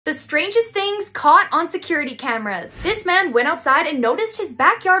The strangest things caught on security cameras. This man went outside and noticed his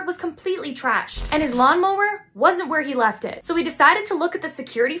backyard was completely trashed, and his lawnmower wasn't where he left it. So he decided to look at the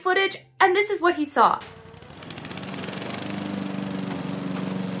security footage, and this is what he saw.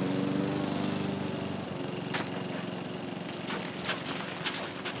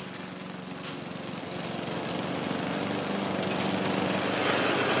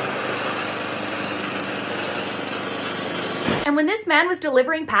 And when this man was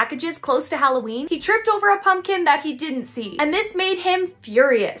delivering packages close to Halloween, he tripped over a pumpkin that he didn't see. And this made him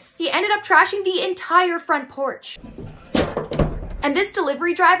furious. He ended up trashing the entire front porch. And this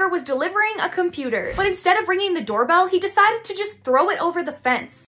delivery driver was delivering a computer. But instead of ringing the doorbell, he decided to just throw it over the fence.